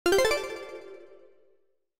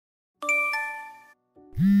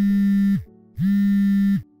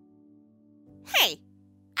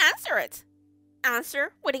answer it.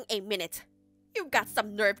 Answer within a minute. You've got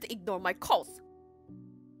some nerve to ignore my calls.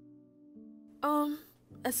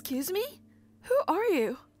 Excuse me? Who are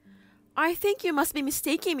you? I think you must be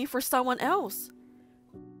mistaking me for someone else.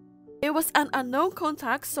 It was an unknown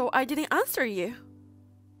contact, so I didn't answer you.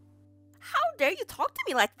 How dare you talk to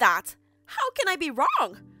me like that? How can I be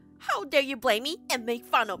wrong? How dare you blame me and make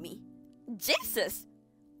fun of me? Jesus!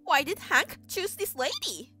 Why did Hank choose this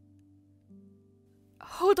lady?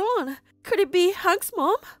 Hold on. Could it be Hank's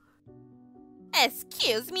mom?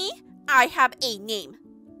 Excuse me? I have a name.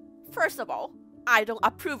 First of all, I don't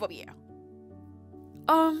approve of you.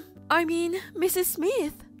 I mean, Mrs.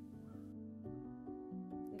 Smith.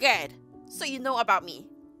 Good. So you know about me,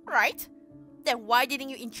 right? Then why didn't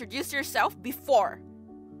you introduce yourself before?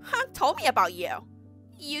 Hank told me about you.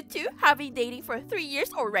 You two have been dating for 3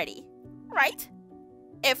 years already, right?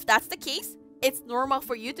 If that's the case, it's normal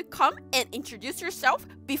for you to come and introduce yourself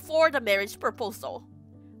before the marriage proposal.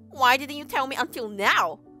 Why didn't you tell me until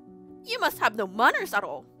now? You must have no manners at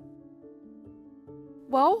all.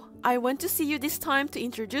 Well, I went to see you this time to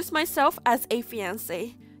introduce myself as a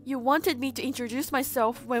fiancé. You wanted me to introduce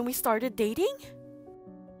myself when we started dating?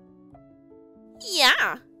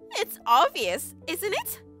 Yeah, it's obvious, isn't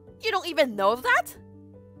it? You don't even know that?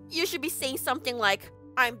 You should be saying something like,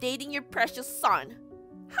 I'm dating your precious son.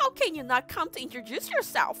 How can you not come to introduce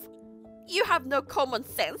yourself? You have no common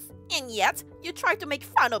sense, and yet you try to make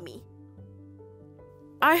fun of me.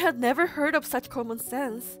 I had never heard of such common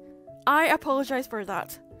sense. I apologize for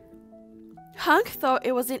that. Hank thought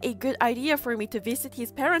it wasn't a good idea for me to visit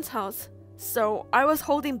his parents' house, so I was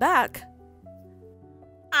holding back.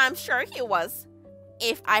 I'm sure he was.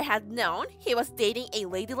 If I had known he was dating a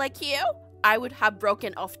lady like you, I would have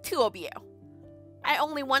broken off two of you. I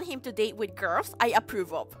only want him to date with girls I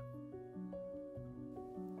approve of.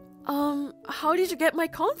 How did you get my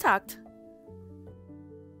contact?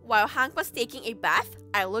 While Hank was taking a bath,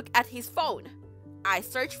 I looked at his phone. I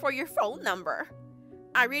searched for your phone number.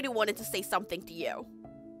 I really wanted to say something to you.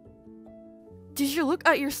 Did you look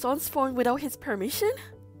at your son's phone without his permission?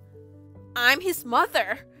 I'm his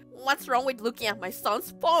mother. What's wrong with looking at my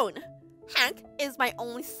son's phone? Hank is my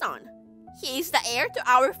only son. He is the heir to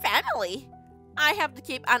our family. I have to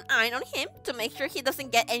keep an eye on him to make sure he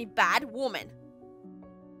doesn't get any bad woman.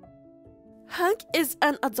 Hank is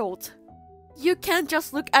an adult. You can't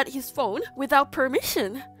just look at his phone without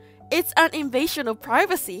permission. It's an invasion of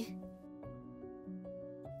privacy.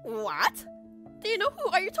 What? Do you know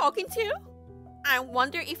who are you talking to? I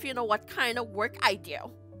wonder if you know what kind of work I do.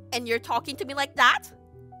 And you're talking to me like that?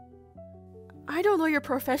 I don't know your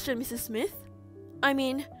profession, Mrs. Smith. I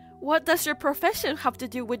mean, what does your profession have to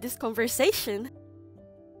do with this conversation?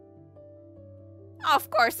 Of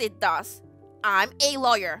course it does. I'm a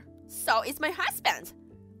lawyer. So is my husband.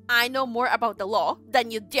 I know more about the law than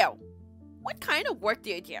you do. What kind of work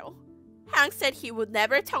do you do? Hank said he would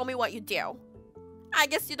never tell me what you do. I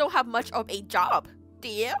guess you don't have much of a job, do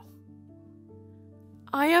you?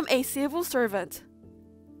 I am a civil servant.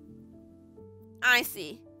 I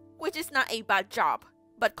see. Which is not a bad job.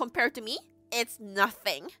 But compared to me, it's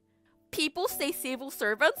nothing. People say civil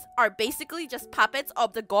servants are basically just puppets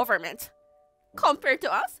of the government. Compared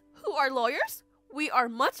to us, who are lawyers, we are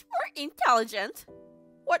much more intelligent.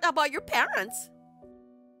 What about your parents?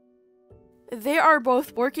 They are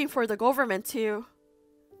both working for the government too.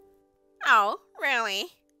 Oh, really?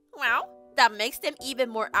 Well, that makes them even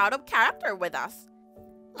more out of character with us.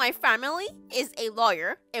 My family is a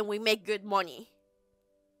lawyer and we make good money.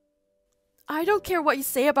 I don't care what you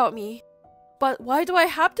say about me, but why do I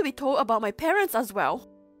have to be told about my parents as well?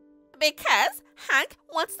 Because Hank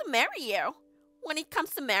wants to marry you. When it comes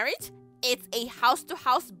to marriage, it's a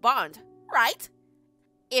house-to-house bond, right?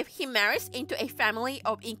 If he marries into a family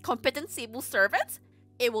of incompetent civil servants,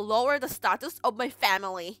 it will lower the status of my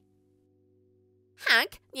family.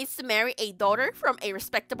 Hank needs to marry a daughter from a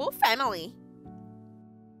respectable family.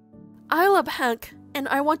 I love Hank, and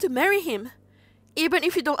I want to marry him. Even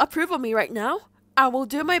if you don't approve of me right now, I will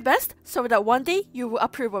do my best so that one day you will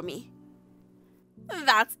approve of me.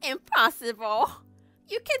 That's impossible.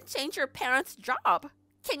 You can change your parents' job,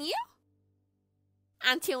 can you?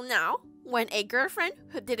 Until now, when a girlfriend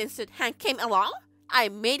who didn't suit Hank came along, I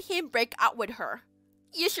made him break up with her.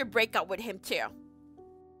 You should break up with him too.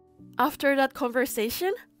 After that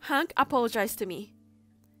conversation, Hank apologized to me.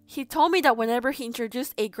 He told me that whenever he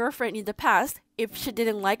introduced a girlfriend in the past, if she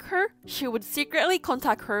didn't like her, she would secretly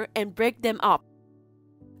contact her and break them up.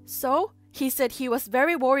 So, he said he was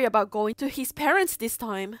very worried about going to his parents this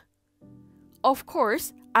time. Of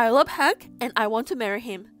course, I love Hank and I want to marry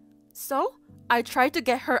him. So, I tried to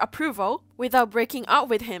get her approval without breaking up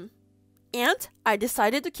with him. and I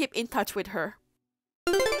decided to keep in touch with her.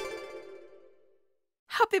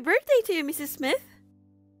 Happy birthday to you, Mrs. Smith.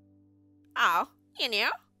 Oh,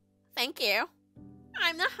 thank you.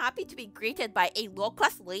 I'm not happy to be greeted by a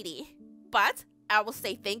low-class lady, but I will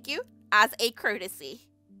say thank you as a courtesy.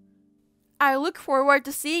 I look forward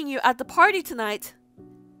to seeing you at the party tonight.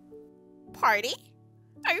 Party?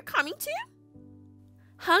 Are you coming too?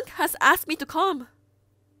 Hank has asked me to come.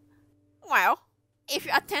 Well, if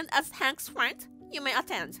you attend as Hank's friend, you may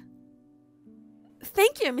attend.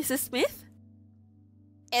 Thank you, Mrs. Smith.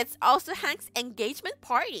 It's also Hank's engagement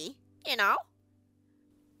party,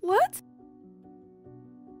 What?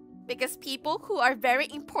 Because people who are very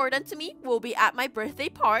important to me will be at my birthday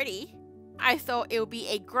party. I thought it would be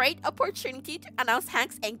a great opportunity to announce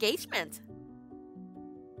Hank's engagement.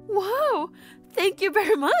 Wow, thank you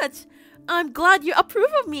very much. I'm glad you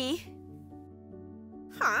approve of me.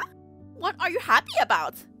 Huh? What are you happy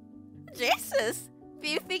about? Jesus, do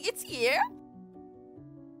you think it's you?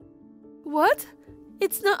 What?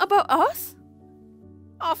 It's not about us?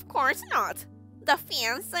 Of course not. The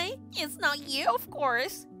fiancé is not you, of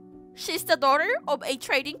course. She's the daughter of a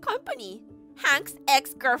trading company, Hank's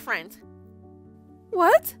ex-girlfriend.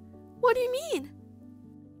 What? What do you mean?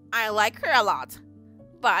 I like her a lot.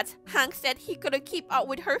 But Hank said he couldn't keep up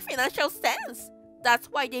with her financial stance. That's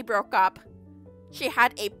why they broke up. She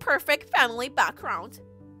had a perfect family background.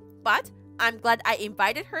 But I'm glad I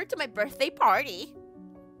invited her to my birthday party.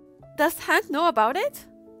 Does Hank know about it?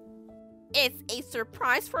 It's a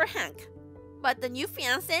surprise for Hank. But the new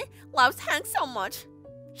fiancé loves Hank so much.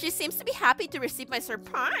 She seems to be happy to receive my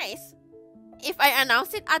surprise. If I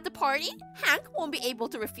announce it at the party, Hank won't be able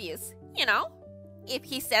to refuse, If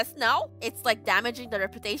he says no, it's like damaging the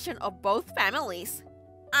reputation of both families.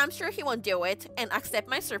 I'm sure he won't do it and accept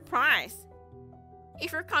my surprise.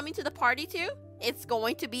 If you're coming to the party too, it's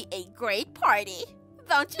going to be a great party,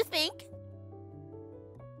 don't you think?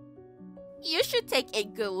 You should take a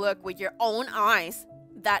good look with your own eyes.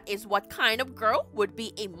 That is what kind of girl would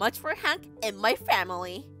be a match for Hank and my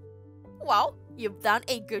family. Well, you've done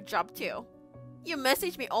a good job too. You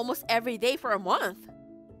message me almost every day for a month.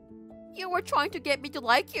 You were trying to get me to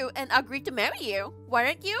like you and agree to marry you,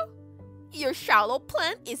 weren't you? Your shallow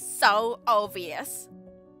plan is so obvious.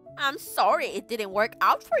 I'm sorry it didn't work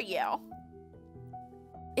out for you.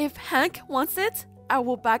 If Hank wants it, I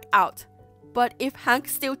will back out. But if Hank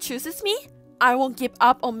still chooses me, I won't give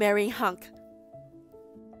up on marrying Hank.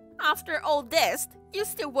 After all this, you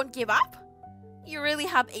still won't give up? You really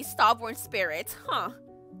have a stubborn spirit, huh?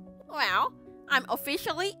 Well, I'm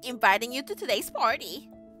officially inviting you to today's party.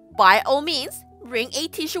 By all means, bring a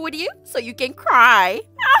tissue with you so you can cry.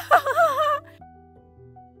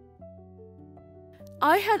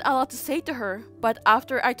 I had a lot to say to her, but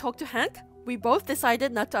after I talked to Hank, we both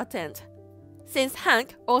decided not to attend. Since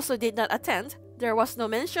Hank also did not attend, there was no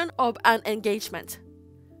mention of an engagement.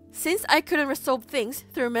 Since I couldn't resolve things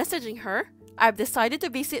through messaging her, I've decided to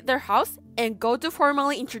visit their house and go to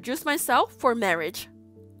formally introduce myself for marriage.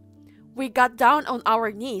 We got down on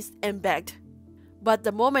our knees and begged. But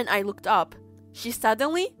the moment I looked up, she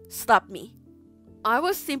suddenly slapped me. I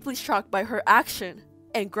was simply shocked by her action,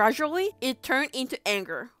 and gradually it turned into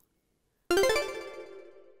anger.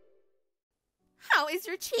 How is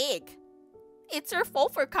your cheek? It's your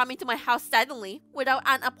fault for coming to my house suddenly without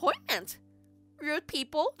an appointment. Rude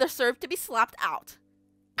people deserve to be slapped out.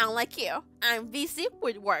 Unlike you, I'm busy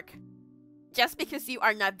with work. Just because you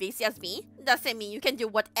are not busy as me doesn't mean you can do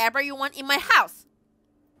whatever you want in my house.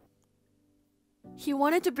 He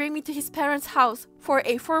wanted to bring me to his parents' house for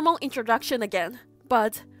a formal introduction again,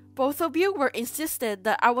 but both of you were insisted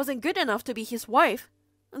that I wasn't good enough to be his wife.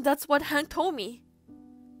 That's what Hank told me.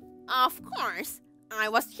 Of course, I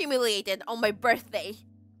was humiliated on my birthday.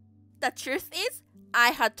 The truth is, I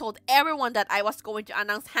had told everyone that I was going to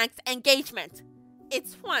announce Hank's engagement.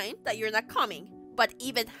 It's fine that you're not coming, but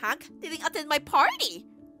even Hank didn't attend my party.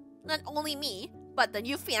 Not only me, but the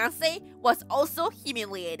new fiancé was also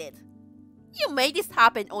humiliated. You made this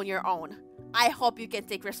happen on your own. I hope you can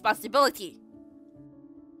take responsibility.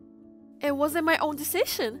 It wasn't my own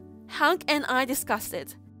decision. Hank and I discussed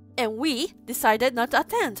it, and we decided not to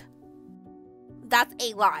attend. That's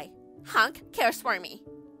a lie. Hank cares for me.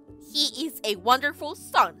 He is a wonderful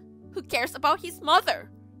son who cares about his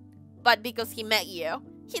mother. But because he met you,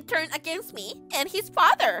 he turned against me and his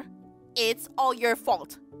father. It's all your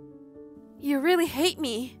fault. You really hate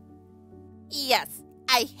me. Yes,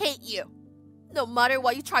 I hate you. No matter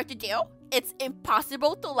what you try to do, it's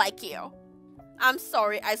impossible to like you. I'm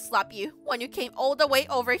sorry I slapped you when you came all the way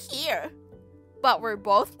over here. But we're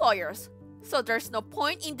both lawyers, so there's no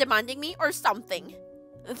point in demanding me or something.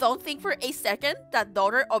 Don't think for a second that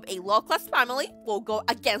daughter of a low-class family will go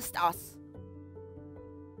against us.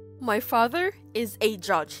 My father is a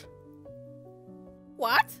judge.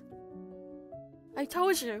 What? I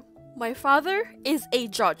told you, my father is a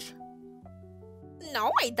judge.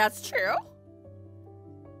 No way, that's true.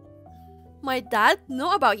 My dad knew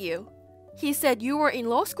about you. He said you were in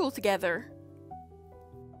law school together.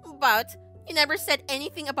 But you never said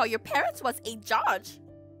anything about your parents was a judge.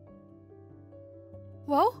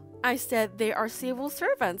 Well, I said they are civil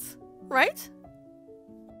servants, right?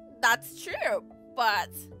 That's true, but...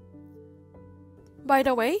 By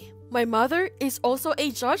the way, my mother is also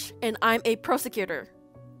a judge and I'm a prosecutor.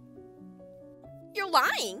 You're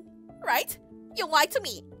lying, right? You lied to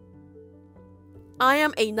me. I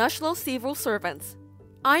am a national civil servant.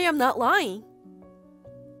 I am not lying.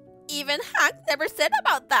 Even Hank never said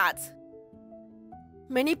about that.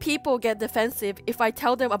 Many people get defensive if I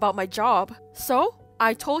tell them about my job, so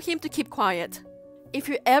I told him to keep quiet. If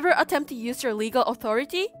you ever attempt to use your legal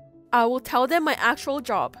authority, I will tell them my actual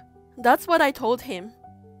job. That's what I told him.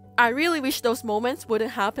 I really wish those moments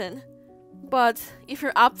wouldn't happen. But if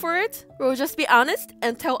you're up for it, we'll just be honest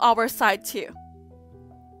and tell our side too.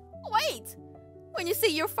 Wait! When you say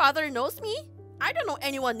your father knows me, I don't know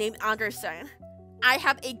anyone named Anderson. I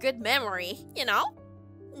have a good memory, you know?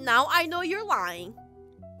 Now I know you're lying.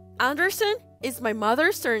 Anderson is my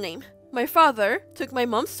mother's surname. My father took my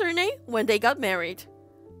mom's surname when they got married.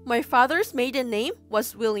 My father's maiden name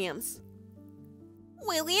was Williams.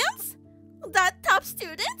 Williams? That top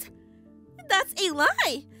student? That's a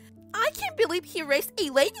lie! I can't believe he raised a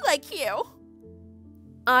lady like you!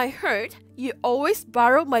 I heard you always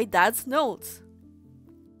borrow my dad's notes.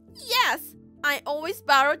 Yes, I always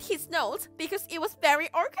borrowed his notes because it was very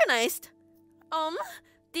organized.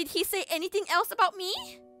 Did he say anything else about me?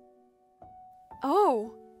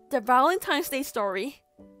 Oh, the Valentine's Day story.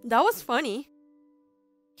 That was funny.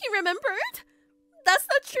 He remembered? That's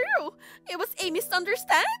not true. It was a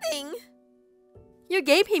misunderstanding. You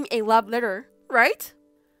gave him a love letter, right?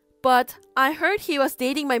 But I heard he was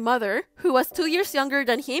dating my mother, who was 2 years younger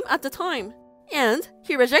than him at the time. And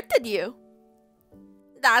he rejected you.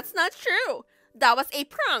 That's not true. That was a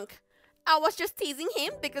prank. I was just teasing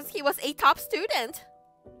him because he was a top student.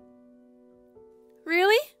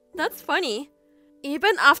 Really? That's funny.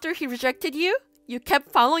 Even after he rejected you, you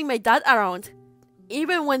kept following my dad around.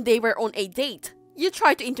 Even when they were on a date, you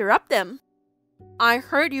tried to interrupt them. I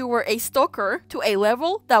heard you were a stalker to a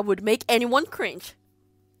level that would make anyone cringe.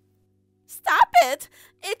 Stop it!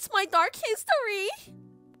 It's my dark history!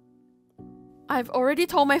 I've already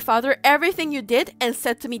told my father everything you did and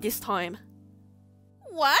said to me this time.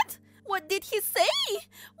 What? What did he say?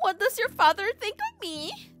 What does your father think of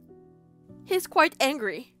me? He's quite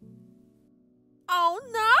angry. Oh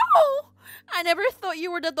no! I never thought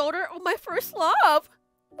you were the daughter of my first love.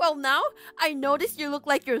 Well, now I notice you look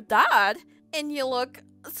like your dad, and you look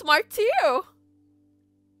smart too.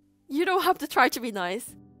 You don't have to try to be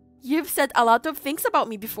nice. You've said a lot of things about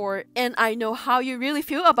me before, and I know how you really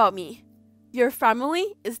feel about me. Your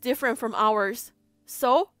family is different from ours,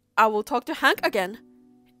 so I will talk to Hank again.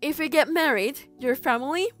 If we get married, your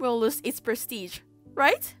family will lose its prestige,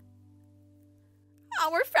 right?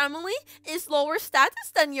 Our family is lower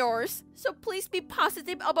status than yours, so please be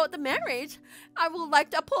positive about the marriage. I would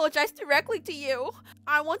like to apologize directly to you.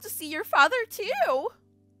 I want to see your father too.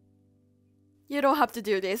 You don't have to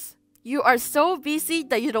do this. You are so busy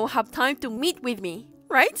that you don't have time to meet with me,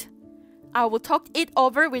 right? I will talk it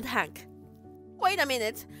over with Hank. Wait a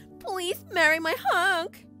minute. Please marry my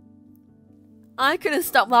Hank. I couldn't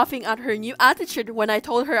stop laughing at her new attitude when I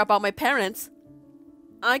told her about my parents.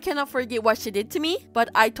 I cannot forget what she did to me, but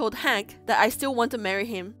I told Hank that I still want to marry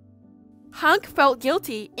him. Hank felt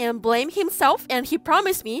guilty and blamed himself, and he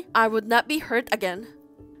promised me I would not be hurt again.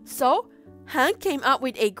 So, Hank came up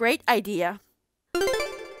with a great idea.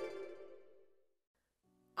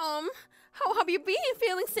 How have you been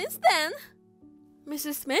feeling since then?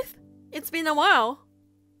 Mrs. Smith, it's been a while.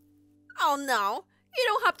 Oh no, you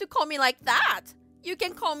don't have to call me like that. You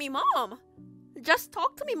can call me Mom. Just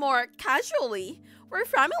talk to me more casually. We're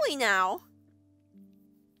family now.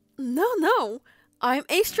 No, I'm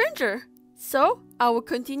a stranger. So, I will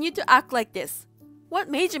continue to act like this. What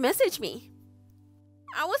made you message me?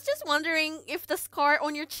 I was just wondering if the scar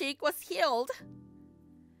on your cheek was healed.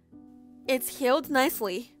 It's healed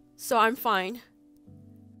nicely, so I'm fine.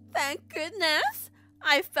 Thank goodness.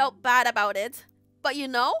 I felt bad about it. But you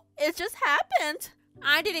know, it just happened.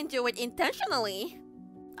 I didn't do it intentionally.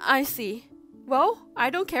 I see. Well, I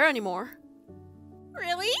don't care anymore.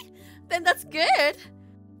 Really? Then that's good.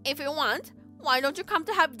 If you want, why don't you come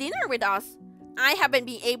to have dinner with us? I haven't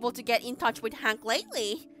been able to get in touch with Hank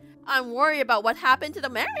lately. I'm worried about what happened to the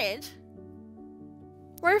marriage.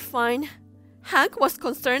 We're fine. Hank was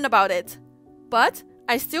concerned about it, but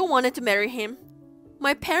I still wanted to marry him.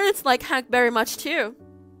 My parents like Hank very much too,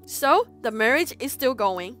 so the marriage is still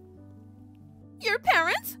going. Your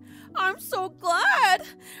parents? I'm so glad.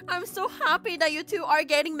 I'm so happy that you two are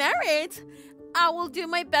getting married. I will do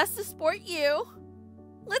my best to support you.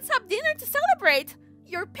 Let's have dinner to celebrate.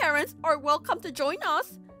 Your parents are welcome to join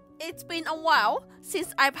us. It's been a while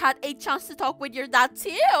since I've had a chance to talk with your dad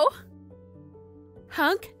too.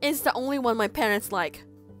 Hank is the only one my parents like.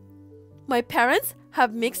 My parents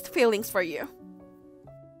have mixed feelings for you.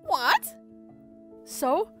 What?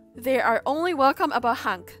 So, they are only welcome about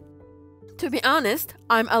Hank. To be honest,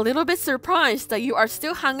 I'm a little bit surprised that you are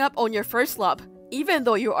still hung up on your first love, even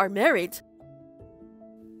though you are married.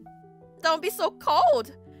 Don't be so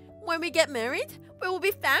cold. When we get married, we will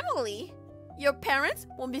be family. Your parents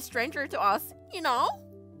won't be strangers to us, you know?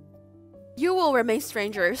 You will remain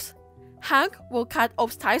strangers. Hank will cut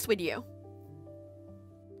off ties with you.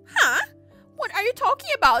 Huh? What are you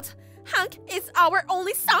talking about? Hank is our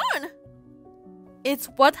only son. It's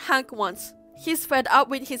what Hank wants. He's fed up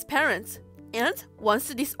with his parents and wants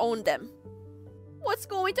to disown them. What's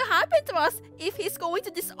going to happen to us if he's going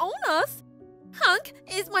to disown us? Hank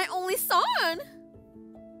is my only son.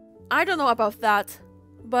 I don't know about that,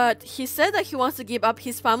 but he said that he wants to give up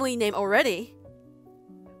his family name already.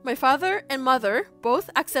 My father and mother both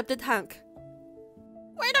accepted Hank.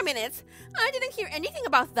 Wait a minute, I didn't hear anything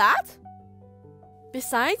about that.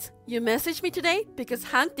 Besides, you messaged me today because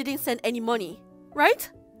Hank didn't send any money, right?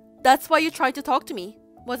 That's why you tried to talk to me,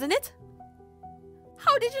 wasn't it?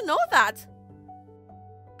 How did you know that?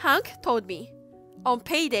 Hank told me. On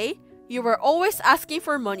payday, you were always asking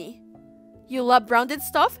for money. You love branded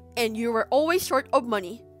stuff and you were always short of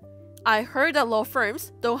money. I heard that law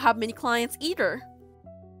firms don't have many clients either.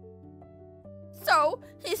 So,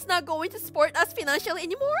 he's not going to support us financially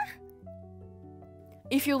anymore?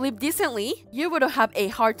 If you live decently, you wouldn't have a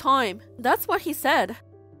hard time. That's what he said.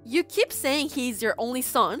 You keep saying he's your only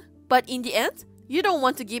son, but in the end, you don't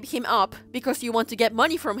want to give him up because you want to get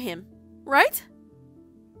money from him, right?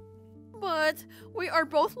 But we are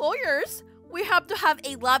both lawyers. We have to have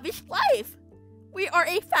a lavish life. We are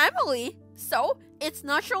a family, so it's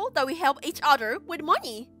natural that we help each other with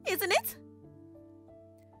money, isn't it?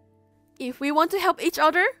 If we want to help each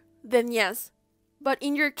other, then yes. But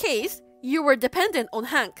in your case, you were dependent on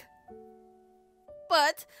Hank.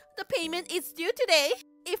 But the payment is due today.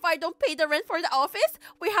 If I don't pay the rent for the office,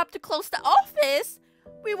 we have to close the office.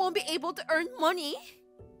 We won't be able to earn money.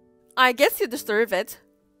 I guess you deserve it.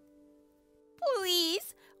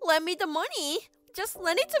 Please, lend me the money. Just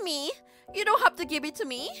lend it to me. You don't have to give it to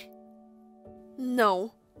me.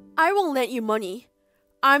 No, I won't lend you money.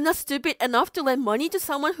 I'm not stupid enough to lend money to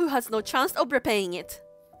someone who has no chance of repaying it.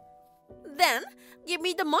 Then, give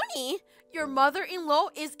me the money. Your mother-in-law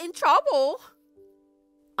is in trouble.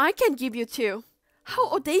 I can give you too.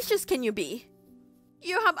 How audacious can you be?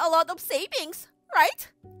 You have a lot of savings, right?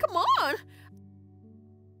 Come on.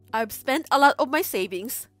 I've spent a lot of my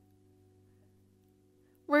savings.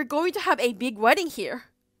 We're going to have a big wedding here.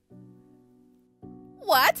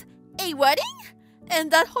 What? A wedding? And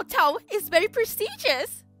that hotel is very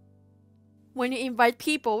prestigious. When you invite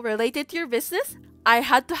people related to your business, I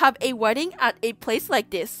had to have a wedding at a place like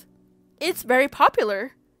this. It's very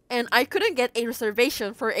popular, and I couldn't get a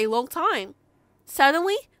reservation for a long time.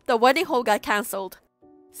 Suddenly, the wedding hall got cancelled.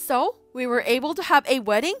 So, we were able to have a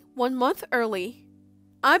wedding 1 month early.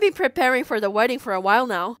 I've been preparing for the wedding for a while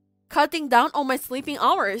now, cutting down on my sleeping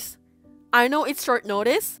hours. I know it's short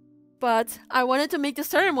notice, but I wanted to make the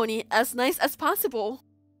ceremony as nice as possible.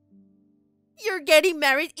 You're getting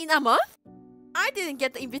married in a month? I didn't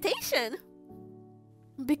get the invitation.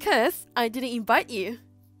 Because I didn't invite you.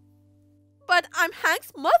 But I'm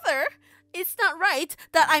Hank's mother. It's not right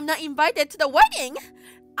that I'm not invited to the wedding.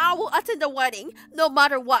 I will attend the wedding no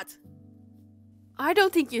matter what. I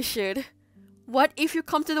don't think you should. What if you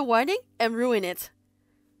come to the wedding and ruin it?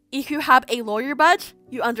 If you have a lawyer badge,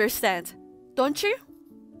 you understand, don't you?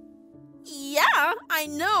 Yeah, I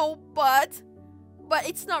know, but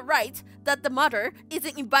it's not right that the mother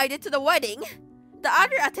isn't invited to the wedding. The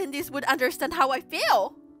other attendees would understand how I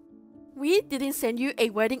feel. We didn't send you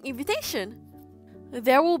a wedding invitation.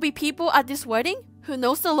 There will be people at this wedding who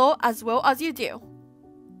knows the law as well as you do.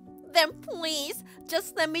 Then please,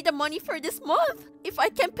 just lend me the money for this month. If I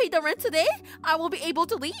can't pay the rent today, I won't be able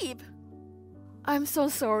to leave. I'm so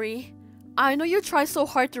sorry. I know you tried so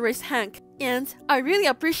hard to raise Hank, and I really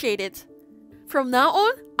appreciate it. From now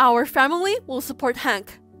on, our family will support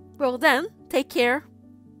Hank. Well then, Take care.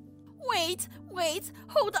 Wait,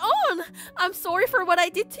 hold on! I'm sorry for what I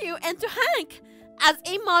did to you and to Hank. As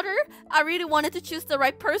a mother, I really wanted to choose the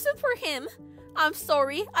right person for him. I'm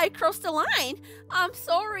sorry, I crossed the line. I'm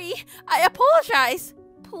sorry, I apologize.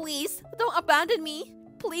 Please, don't abandon me.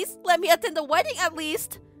 Please, let me attend the wedding at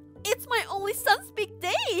least. It's my only son's big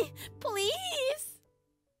day. Please.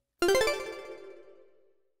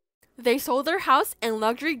 They sold their house and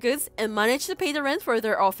luxury goods and managed to pay the rent for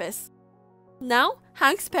their office. Now,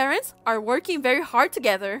 Hank's parents are working very hard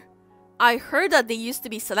together. I heard that they used to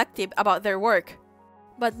be selective about their work.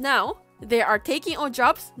 But now, they are taking on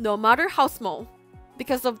jobs no matter how small.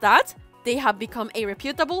 Because of that, they have become a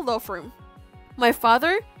reputable law firm. My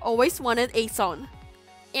father always wanted a son.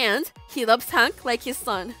 And he loves Hank like his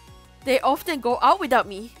son. They often go out without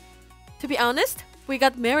me. To be honest, we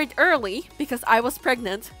got married early because I was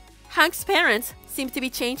pregnant. Hank's parents seem to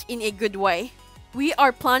be changed in a good way. We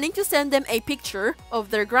are planning to send them a picture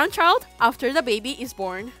of their grandchild after the baby is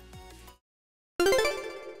born.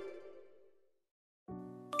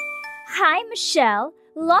 Hi, Michelle.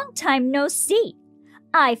 Long time no see.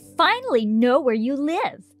 I finally know where you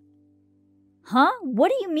live. Huh? What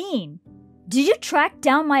do you mean? Did you track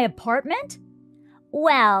down my apartment?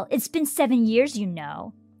 Well, it's been 7 years, you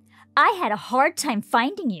know. I had a hard time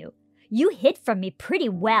finding you. You hid from me pretty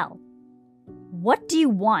well. What do you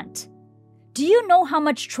want? Do you know how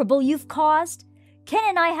much trouble you've caused? Ken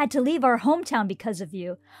and I had to leave our hometown because of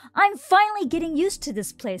you. I'm finally getting used to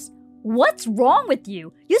this place. What's wrong with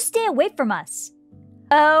you? You stay away from us.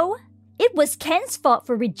 Oh, it was Ken's fault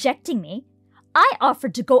for rejecting me. I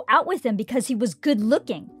offered to go out with him because he was good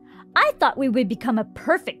looking. I thought we would become a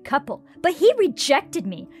perfect couple, but he rejected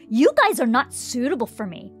me. You guys are not suitable for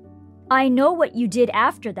me. I know what you did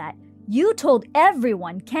after that. You told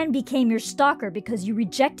everyone Ken became your stalker because you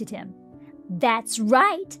rejected him. That's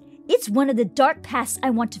right. It's one of the dark pasts I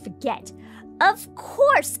want to forget. Of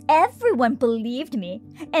course, everyone believed me,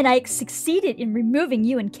 and I succeeded in removing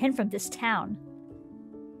you and Ken from this town.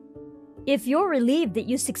 If you're relieved that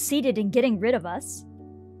you succeeded in getting rid of us,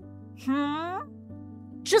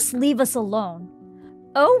 just leave us alone.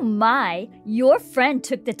 Oh my, your friend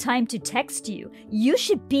took the time to text you. You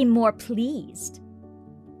should be more pleased.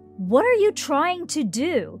 What are you trying to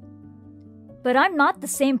do? But I'm not the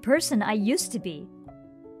same person I used to be.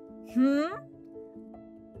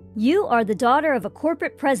 You are the daughter of a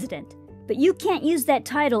corporate president, but you can't use that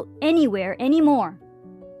title anywhere anymore.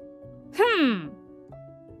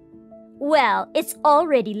 Well, it's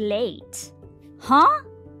already late. Huh?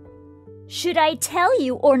 Should I tell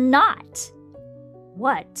you or not?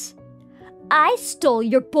 What? I stole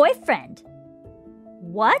your boyfriend.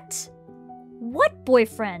 What? What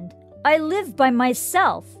boyfriend? I live by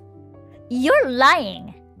myself. You're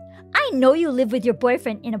lying. I know you live with your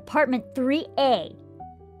boyfriend in apartment 3A.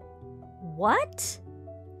 What?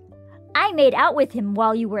 I made out with him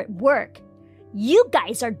while you were at work. You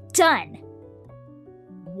guys are done.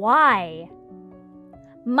 Why?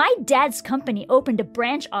 My dad's company opened a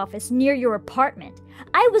branch office near your apartment.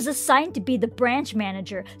 I was assigned to be the branch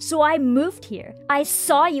manager, so I moved here. I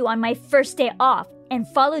saw you on my first day off and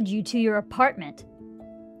followed you to your apartment.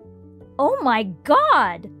 Oh my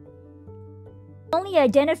God! I only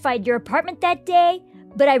identified your apartment that day,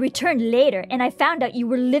 but I returned later and I found out you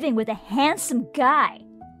were living with a handsome guy.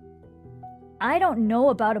 I don't know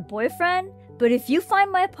about a boyfriend, but if you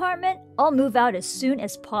find my apartment, I'll move out as soon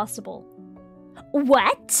as possible.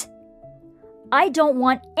 What? I don't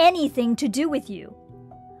want anything to do with you.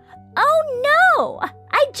 Oh no!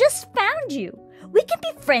 I just found you. We can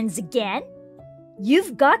be friends again.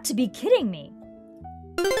 You've got to be kidding me.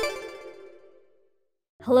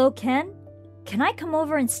 Hello, Ken? Can I come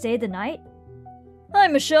over and stay the night? Hi,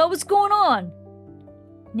 Michelle. What's going on?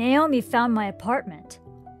 Naomi found my apartment.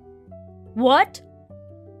 What?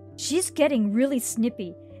 She's getting really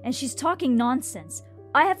snippy, and she's talking nonsense.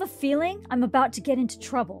 I have a feeling I'm about to get into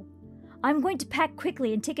trouble. I'm going to pack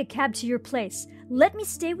quickly and take a cab to your place. Let me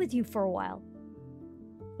stay with you for a while.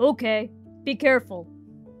 Okay, be careful.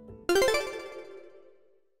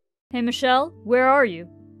 Hey, Michelle, where are you?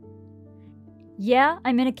 Yeah,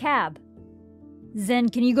 I'm in a cab. Then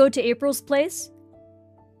can you go to April's place?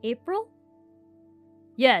 April?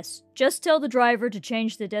 Yes, just tell the driver to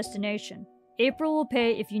change the destination. April will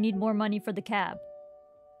pay if you need more money for the cab.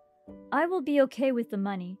 I will be okay with the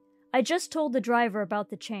money. I just told the driver about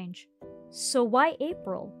the change. So why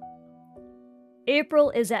April? April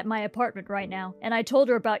is at my apartment right now, and I told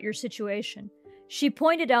her about your situation. She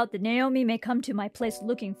pointed out that Naomi may come to my place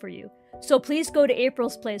looking for you, so please go to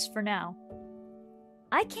April's place for now.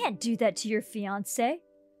 I can't do that to your fiancé.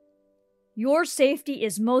 Your safety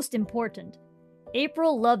is most important.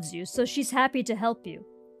 April loves you, so she's happy to help you.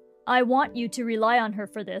 I want you to rely on her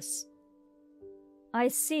for this. I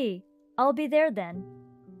see. I'll be there then.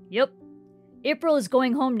 Yep. April is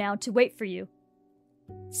going home now to wait for you.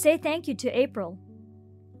 Say thank you to April.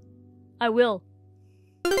 I will.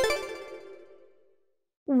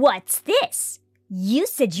 What's this? You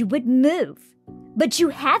said you would move, but you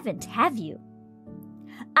haven't, have you?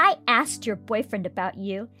 I asked your boyfriend about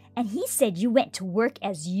you, and he said you went to work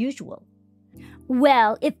as usual.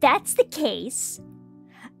 Well, if that's the case,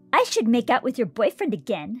 I should make out with your boyfriend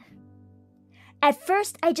again. At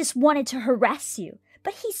first, I just wanted to harass you,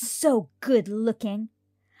 but he's so good looking.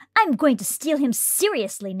 I'm going to steal him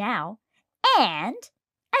seriously now, and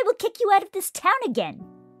I will kick you out of this town again.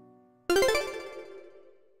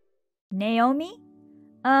 Naomi?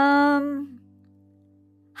 Hi,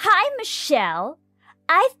 Michelle.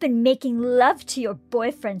 I've been making love to your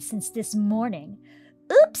boyfriend since this morning.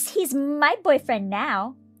 Oops, he's my boyfriend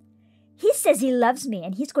now. He says he loves me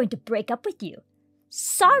and he's going to break up with you.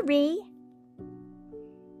 Sorry.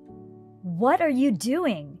 What are you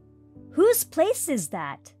doing? Whose place is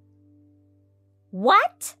that?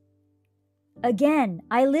 What? Again,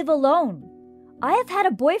 I live alone. I have had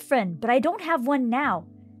a boyfriend, but I don't have one now.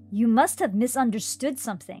 You must have misunderstood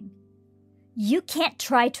something. You can't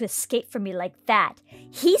try to escape from me like that.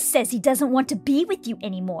 He says he doesn't want to be with you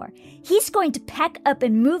anymore. He's going to pack up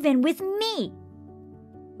and move in with me.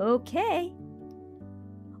 Okay.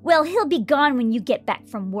 Well, he'll be gone when you get back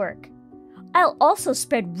from work. I'll also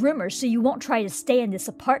spread rumors so you won't try to stay in this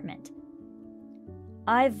apartment.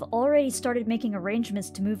 I've already started making arrangements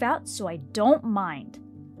to move out, so I don't mind.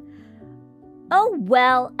 Oh,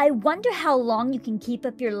 well, I wonder how long you can keep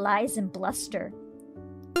up your lies and bluster.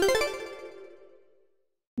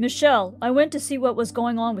 Michelle, I went to see what was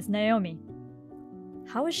going on with Naomi.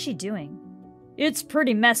 How is she doing? It's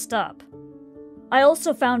pretty messed up. I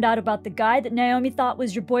also found out about the guy that Naomi thought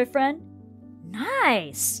was your boyfriend.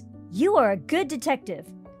 Nice! You are a good detective.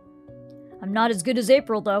 I'm not as good as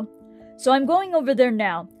April, though. So I'm going over there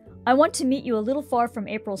now. I want to meet you a little far from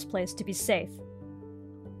April's place to be safe.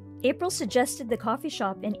 April suggested the coffee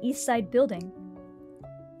shop in East Side Building.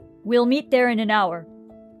 We'll meet there in an hour.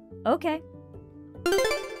 Okay.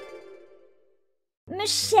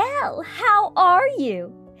 Michelle, how are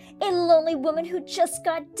you? A lonely woman who just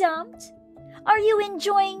got dumped? Are you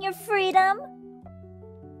enjoying your freedom?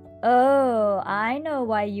 Oh, I know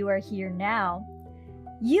why you are here now.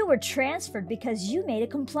 You were transferred because you made a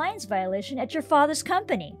compliance violation at your father's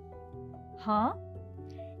company. Huh?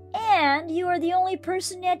 And you are the only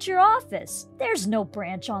person at your office. There's no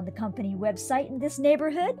branch on the company website in this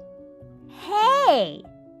neighborhood. Hey!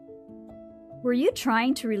 Were you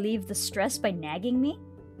trying to relieve the stress by nagging me?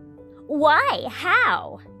 Why?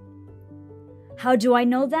 How? How do I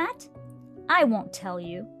know that? I won't tell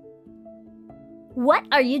you. What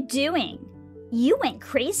are you doing? You went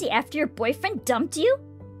crazy after your boyfriend dumped you?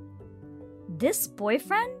 This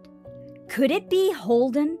boyfriend? Could it be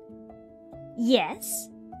Holden? Yes.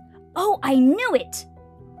 Oh, I knew it!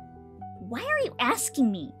 Why are you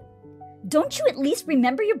asking me? Don't you at least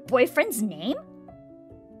remember your boyfriend's name?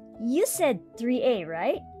 You said 3A,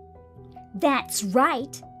 right? That's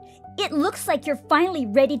right. It looks like you're finally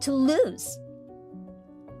ready to lose.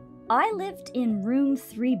 I lived in room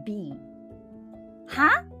 3B.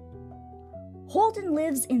 Huh? Holden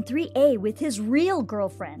lives in 3A with his real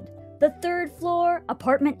girlfriend. The third floor,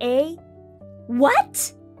 apartment A.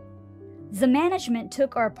 What? The management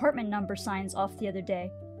took our apartment number signs off the other day.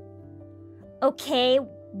 Okay,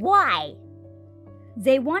 why?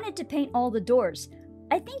 They wanted to paint all the doors.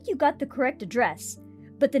 I think you got the correct address,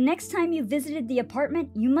 but the next time you visited the apartment,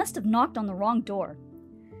 you must have knocked on the wrong door.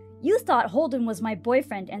 You thought Holden was my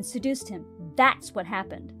boyfriend and seduced him. That's what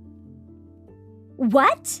happened.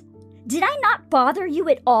 What? Did I not bother you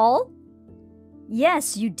at all?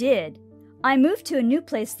 Yes, you did. I moved to a new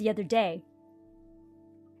place the other day.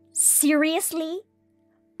 Seriously?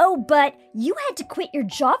 Oh, but you had to quit your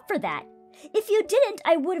job for that. If you didn't,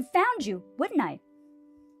 I would have found you, wouldn't I?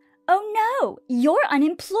 Oh no, you're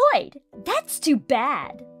unemployed. That's too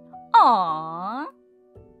bad. Aww.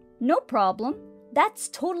 No problem. That's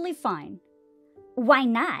totally fine. Why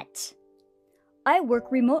not? I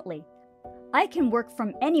work remotely. I can work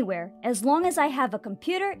from anywhere as long as I have a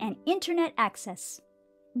computer and internet access.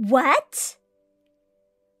 What?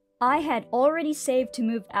 I had already saved to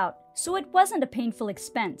move out, so it wasn't a painful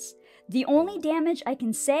expense. The only damage I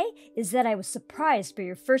can say is that I was surprised by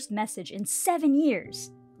your first message in 7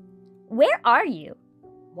 years. Where are you?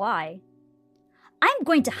 Why? I'm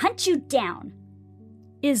going to hunt you down.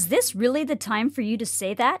 Is this really the time for you to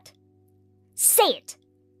say that? Say it!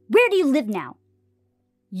 Where do you live now?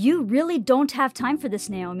 You really don't have time for this,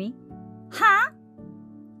 Naomi. Huh?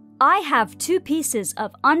 I have 2 pieces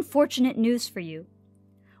of unfortunate news for you.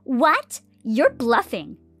 What? You're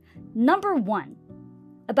bluffing. Number 1.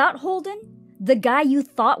 About Holden, the guy you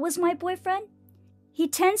thought was my boyfriend. He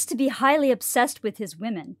tends to be highly obsessed with his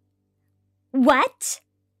women. What?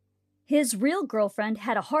 His real girlfriend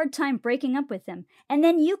had a hard time breaking up with him, and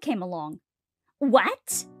then you came along.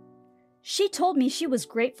 What? She told me she was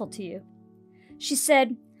grateful to you. She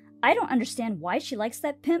said, I don't understand why she likes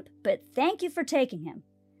that pimp, but thank you for taking him.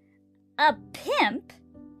 A pimp?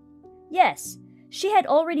 Yes, she had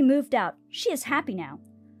already moved out. She is happy now.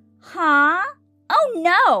 Huh? Oh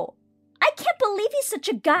no! I can't believe he's such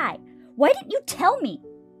a guy. Why didn't you tell me?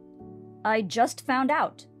 I just found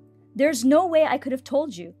out. There's no way I could have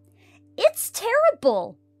told you. It's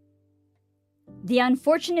terrible! The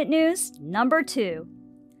unfortunate news, number 2.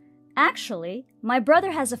 Actually, my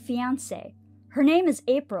brother has a fiancée. Her name is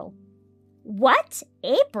April. What?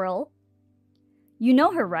 April? You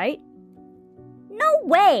know her, right? No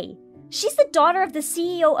way! She's the daughter of the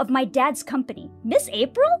CEO of my dad's company, Miss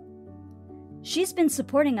April? She's been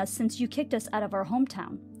supporting us since you kicked us out of our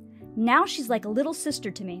hometown. Now she's like a little sister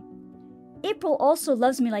to me. April also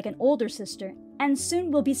loves me like an older sister, and soon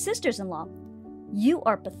we'll be sisters-in-law. You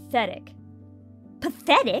are pathetic.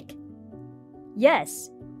 Pathetic? Yes.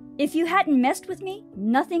 If you hadn't messed with me,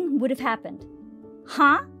 nothing would have happened.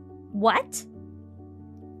 Huh? What?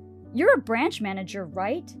 You're a branch manager,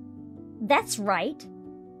 right? That's right.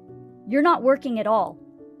 You're not working at all.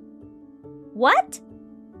 What?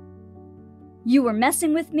 You were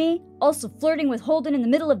messing with me, also flirting with Holden in the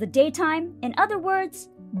middle of the daytime. In other words,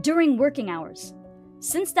 during working hours.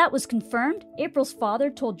 Since that was confirmed, April's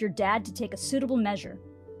father told your dad to take a suitable measure.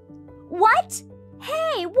 What?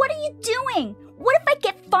 Hey, what are you doing? What if I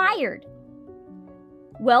get fired?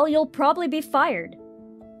 Well, you'll probably be fired.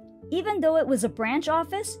 Even though it was a branch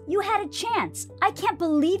office, you had a chance. I can't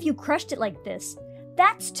believe you crushed it like this.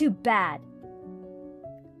 That's too bad.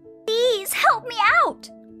 Please help me out!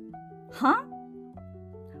 Huh?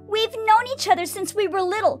 We've known each other since we were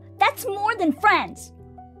little. That's more than friends.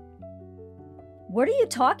 What are you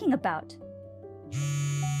talking about?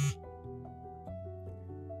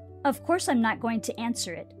 Of course I'm not going to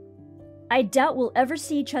answer it. I doubt we'll ever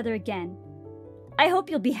see each other again. I hope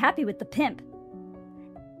you'll be happy with the pimp.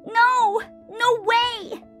 No! No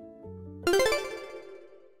way!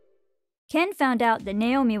 Ken found out that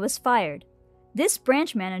Naomi was fired. This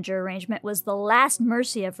branch manager arrangement was the last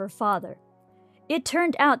mercy of her father. It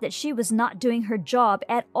turned out that she was not doing her job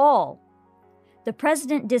at all. The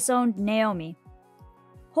president disowned Naomi.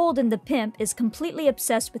 Holden the pimp is completely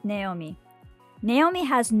obsessed with Naomi. Naomi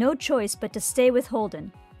has no choice but to stay with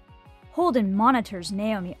Holden. Holden monitors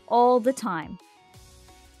Naomi all the time.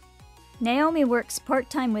 Naomi works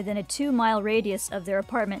part-time within a 2-mile radius of their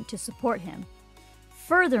apartment to support him.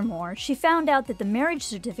 Furthermore, she found out that the marriage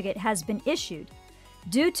certificate has been issued.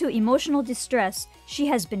 Due to emotional distress, she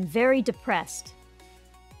has been very depressed.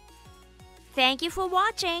 Thank you for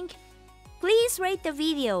watching. Please rate the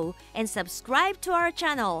video and subscribe to our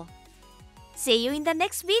channel. See you in the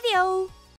next video.